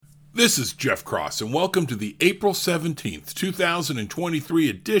This is Jeff Cross, and welcome to the April 17th, 2023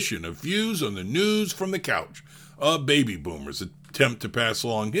 edition of Views on the News from the Couch, a baby boomer's attempt to pass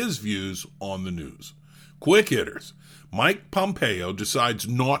along his views on the news. Quick hitters. Mike Pompeo decides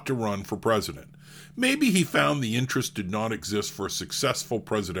not to run for president. Maybe he found the interest did not exist for a successful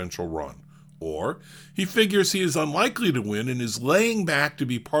presidential run. Or he figures he is unlikely to win and is laying back to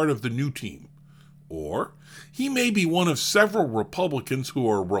be part of the new team. Or he may be one of several Republicans who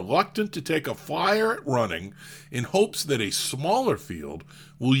are reluctant to take a flyer at running in hopes that a smaller field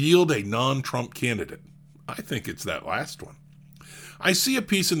will yield a non-Trump candidate. I think it's that last one. I see a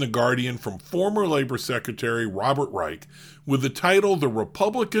piece in The Guardian from former Labor Secretary Robert Reich with the title, "The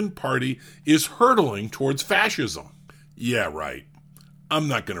Republican Party is Hurtling Towards Fascism." Yeah, right. I'm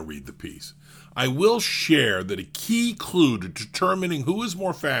not going to read the piece. I will share that a key clue to determining who is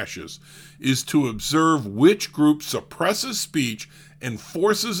more fascist is to observe which group suppresses speech and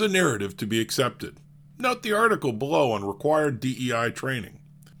forces a narrative to be accepted. Note the article below on required DEI training.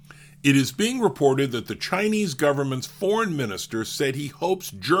 It is being reported that the Chinese government's foreign minister said he hopes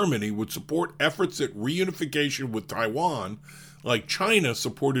Germany would support efforts at reunification with Taiwan like China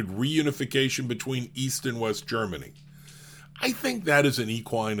supported reunification between East and West Germany. I think that is an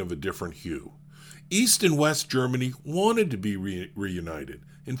equine of a different hue. East and West Germany wanted to be reunited.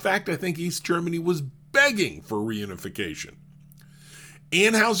 In fact, I think East Germany was begging for reunification.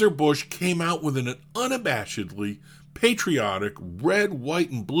 Anheuser-Busch came out with an unabashedly patriotic red,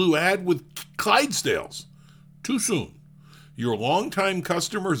 white, and blue ad with Clydesdales. Too soon. Your longtime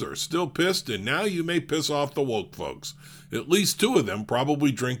customers are still pissed, and now you may piss off the woke folks. At least two of them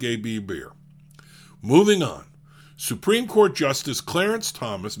probably drink AB beer. Moving on. Supreme Court Justice Clarence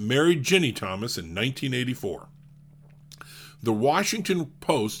Thomas married Ginny Thomas in 1984. The Washington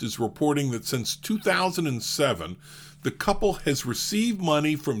Post is reporting that since 2007, the couple has received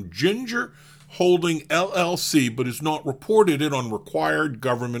money from Ginger Holding LLC, but has not reported it on required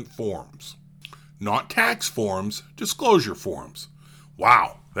government forms. Not tax forms, disclosure forms.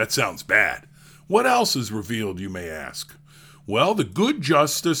 Wow, that sounds bad. What else is revealed, you may ask? Well, the good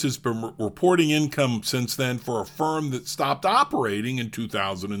justice has been reporting income since then for a firm that stopped operating in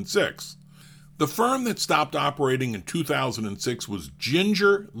 2006. The firm that stopped operating in 2006 was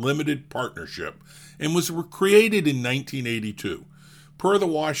Ginger Limited Partnership and was created in 1982. Per the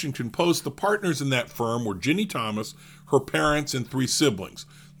Washington Post, the partners in that firm were Ginny Thomas, her parents, and three siblings,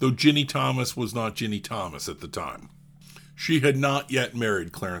 though Ginny Thomas was not Ginny Thomas at the time. She had not yet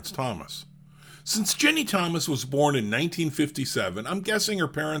married Clarence Thomas. Since Ginny Thomas was born in 1957, I'm guessing her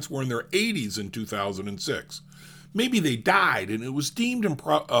parents were in their 80s in 2006. Maybe they died and it was deemed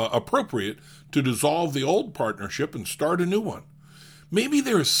appropriate to dissolve the old partnership and start a new one. Maybe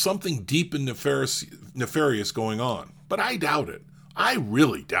there is something deep and nefarious going on, but I doubt it. I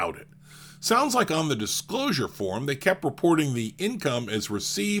really doubt it. Sounds like on the disclosure form they kept reporting the income as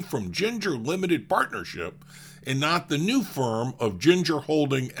received from Ginger Limited Partnership and not the new firm of Ginger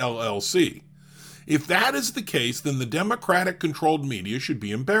Holding LLC. If that is the case, then the Democratic-controlled media should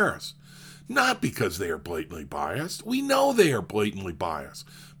be embarrassed. Not because they are blatantly biased. We know they are blatantly biased.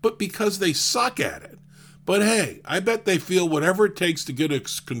 But because they suck at it. But hey, I bet they feel whatever it takes to get a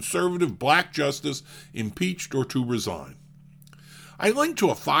conservative black justice impeached or to resign. I linked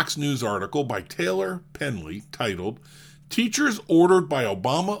to a Fox News article by Taylor Penley titled, "Teachers Ordered by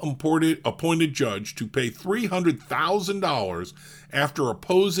Obama-Appointed Judge to Pay $300,000 After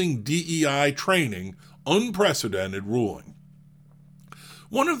Opposing DEI Training, Unprecedented Ruling."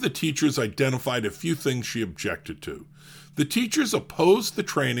 One of the teachers identified a few things she objected to. The teachers opposed the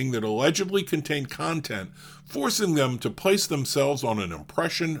training that allegedly contained content forcing them to place themselves on an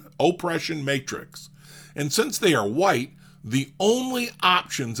oppression matrix. And since they are white, the only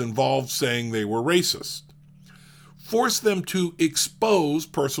options involved saying they were racist. Force them to expose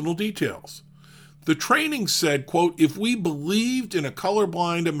personal details. The training said, quote, "If we believed in a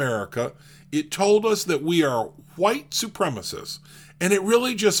colorblind America, it told us that we are white supremacists, and it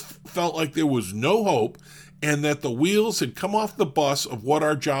really just felt like there was no hope and that the wheels had come off the bus of what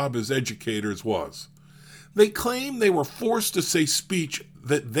our job as educators was." They claim they were forced to say speech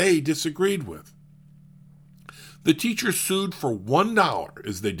that they disagreed with. The teachers sued for $1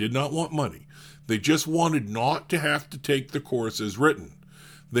 as they did not want money. They just wanted not to have to take the course as written.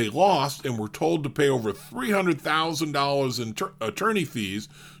 They lost and were told to pay over $300,000 in attorney fees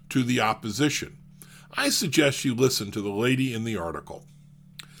to the opposition. I suggest you listen to the lady in the article.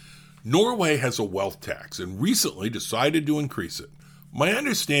 Norway has a wealth tax and recently decided to increase it. My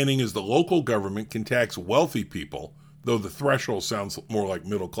understanding is the local government can tax wealthy people, though the threshold sounds more like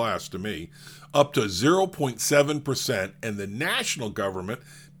middle class to me, up to 0.7%, and the national government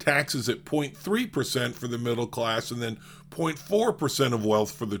taxes at 0.3% for the middle class and then 0.4% of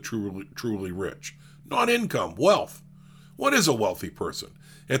wealth for the truly rich. Not income, wealth. What is a wealthy person?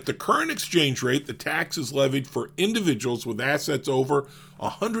 At the current exchange rate, the tax is levied for individuals with assets over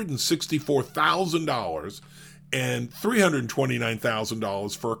 $164,000 and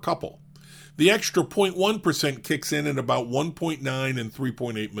 $329,000 for a couple. The extra 0.1% kicks in at about $1.9 and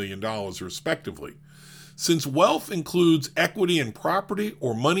 $3.8 million, respectively. Since wealth includes equity in property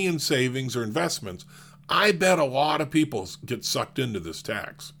or money in savings or investments, I bet a lot of people get sucked into this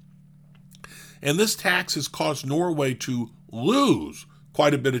tax. And this tax has caused Norway to lose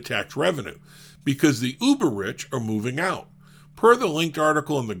quite a bit of tax revenue because the uber rich are moving out. Per the linked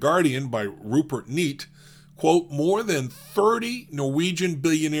article in The Guardian by Rupert Neat, quote, more than 30 Norwegian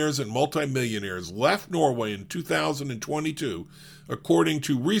billionaires and multimillionaires left Norway in 2022, according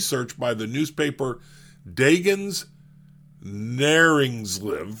to research by the newspaper Dagens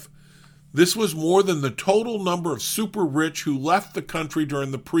Næringsliv. This was more than the total number of super rich who left the country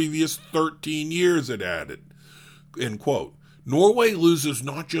during the previous 13 years, it added, end quote. Norway loses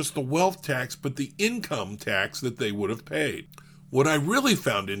not just the wealth tax, but the income tax that they would have paid. What I really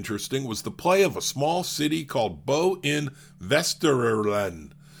found interesting was the play of a small city called Bo in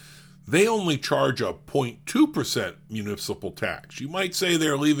Vesterålen. They only charge a 0.2% municipal tax. You might say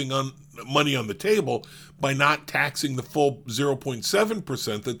they're leaving money on the table by not taxing the full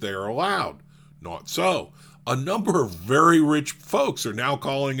 0.7% that they are allowed. Not so. A number of very rich folks are now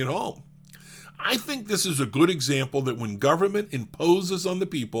calling it home. I think this is a good example that when government imposes on the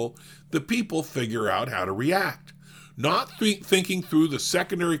people figure out how to react. Not thinking through the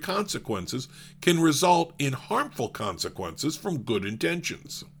secondary consequences can result in harmful consequences from good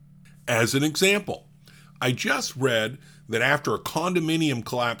intentions. As an example, I just read that after a condominium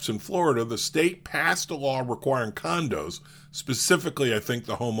collapse in Florida, the state passed a law requiring condos, specifically I think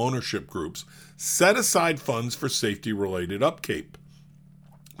the home ownership groups, set aside funds for safety-related upkeep.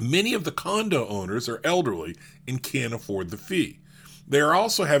 Many of the condo owners are elderly and can't afford the fee. They are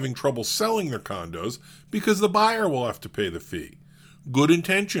also having trouble selling their condos because the buyer will have to pay the fee. Good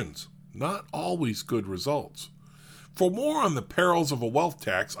intentions, not always good results. For more on the perils of a wealth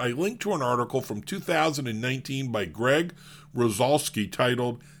tax, I link to an article from 2019 by Greg Rosalsky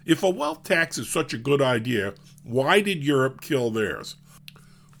titled, If a Wealth Tax is Such a Good Idea, Why Did Europe Kill Theirs?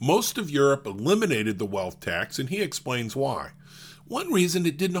 Most of Europe eliminated the wealth tax, and he explains why. One reason,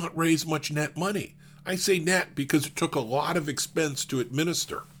 it did not raise much net money. I say net because it took a lot of expense to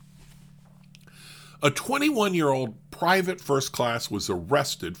administer. A 21-year-old private first class was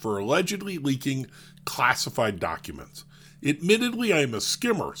arrested for allegedly leaking classified documents. Admittedly, I am a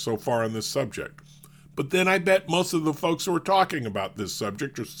skimmer so far on this subject, but then I bet most of the folks who are talking about this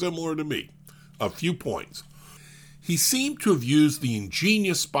subject are similar to me. A few points. He seemed to have used the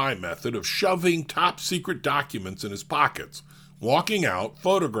ingenious spy method of shoving top-secret documents in his pockets, walking out,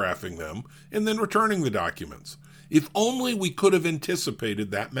 photographing them, and then returning the documents. If only we could have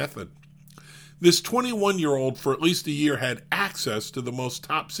anticipated that method. This 21-year-old for at least a year had access to the most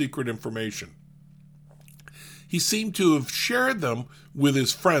top-secret information. He seemed to have shared them with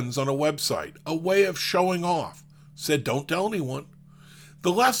his friends on a website, a way of showing off. Said, don't tell anyone.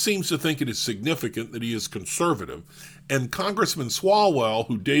 The left seems to think it is significant that he is conservative, and Congressman Swalwell,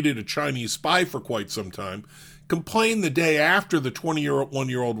 who dated a Chinese spy for quite some time, complained the day after the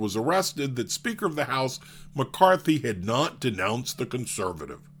 21-year-old was arrested that Speaker of the House McCarthy had not denounced the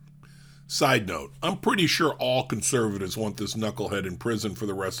conservative. Side note, I'm pretty sure all conservatives want this knucklehead in prison for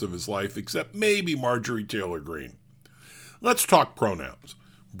the rest of his life, except maybe Marjorie Taylor Greene. Let's talk pronouns.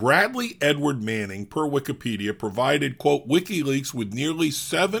 Bradley Edward Manning, per Wikipedia, provided, quote, WikiLeaks with nearly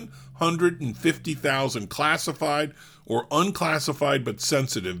 750,000 classified or unclassified but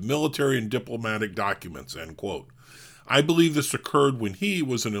sensitive military and diplomatic documents, end quote. I believe this occurred when he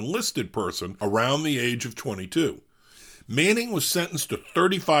was an enlisted person around the age of 22. Manning was sentenced to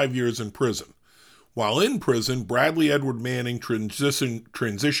 35 years in prison. While in prison, Bradley Edward Manning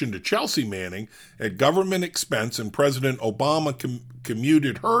transitioned to Chelsea Manning at government expense, and President Obama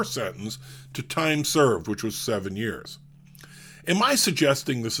commuted her sentence to time served, which was 7 years. Am I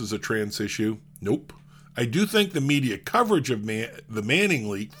suggesting this is a trans issue? Nope. I do think the media coverage of the Manning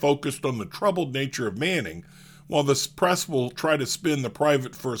leak focused on the troubled nature of Manning, while the press will try to spin the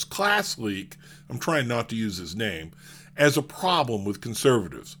private first class leak, I'm trying not to use his name, as a problem with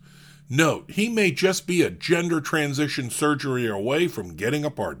conservatives. Note, he may just be a gender transition surgery away from getting a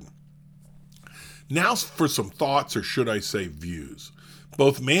pardon. Now for some thoughts, or should I say views.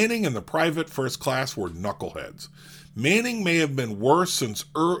 Both Manning and the private first class were knuckleheads. Manning may have been worse since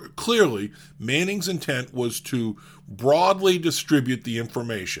clearly Manning's intent was to broadly distribute the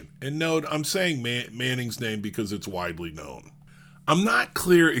information. And note, I'm saying Manning's name because it's widely known. I'm not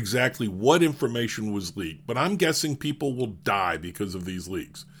clear exactly what information was leaked, but I'm guessing people will die because of these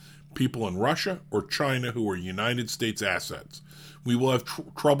leaks. People in Russia or China who are United States assets. We will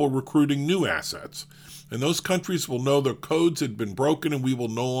have trouble recruiting new assets. And those countries will know their codes had been broken and we will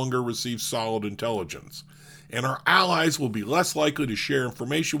no longer receive solid intelligence. And our allies will be less likely to share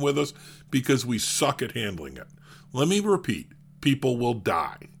information with us because we suck at handling it. Let me repeat, people will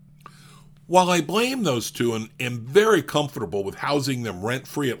die. While I blame those two and am very comfortable with housing them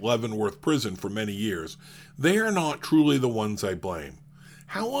rent-free at Leavenworth Prison for many years, they are not truly the ones I blame.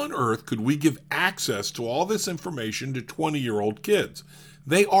 How on earth could we give access to all this information to 20-year-old kids?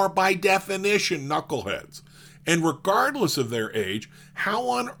 They are by definition knuckleheads. And regardless of their age, how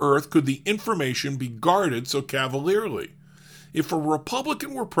on earth could the information be guarded so cavalierly? If a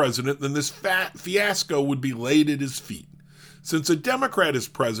Republican were president, then this fiasco would be laid at his feet. Since a Democrat is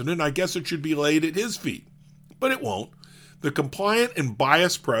president, I guess it should be laid at his feet. But it won't. The compliant and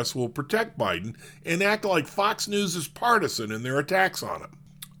biased press will protect Biden and act like Fox News is partisan in their attacks on him,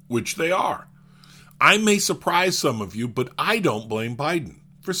 which they are. I may surprise some of you, but I don't blame Biden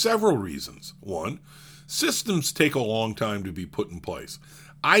for several reasons. One, systems take a long time to be put in place.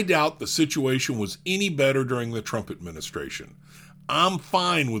 I doubt the situation was any better during the Trump administration. I'm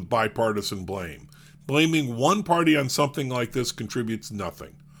fine with bipartisan blame. Blaming one party on something like this contributes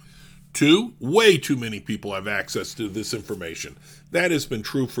nothing. Two, way too many people have access to this information. That has been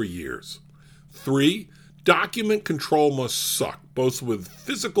true for years. Three, document control must suck, both with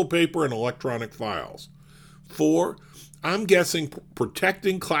physical paper and electronic files. Four, I'm guessing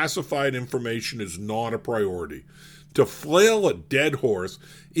protecting classified information is not a priority. To flail a dead horse,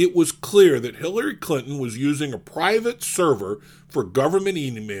 it was clear that Hillary Clinton was using a private server for government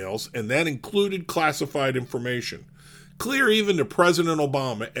emails, and that included classified information. Clear even to President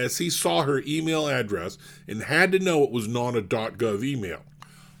Obama as he saw her email address and had to know it was not a .gov email.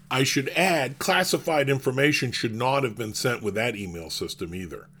 I should add, classified information should not have been sent with that email system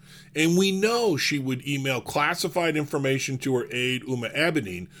either. And we know she would email classified information to her aide, Uma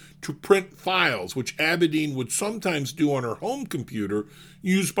Abedin, to print files, which Abedin would sometimes do on her home computer,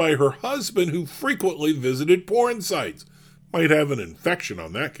 used by her husband, who frequently visited porn sites. Might have an infection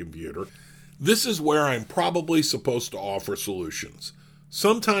on that computer. This is where I'm probably supposed to offer solutions.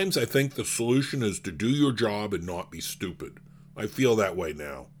 Sometimes I think the solution is to do your job and not be stupid. I feel that way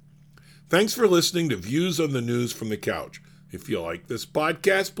now. Thanks for listening to Views on the News from the Couch. If you like this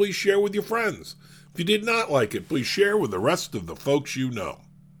podcast, please share with your friends. If you did not like it, please share with the rest of the folks you know.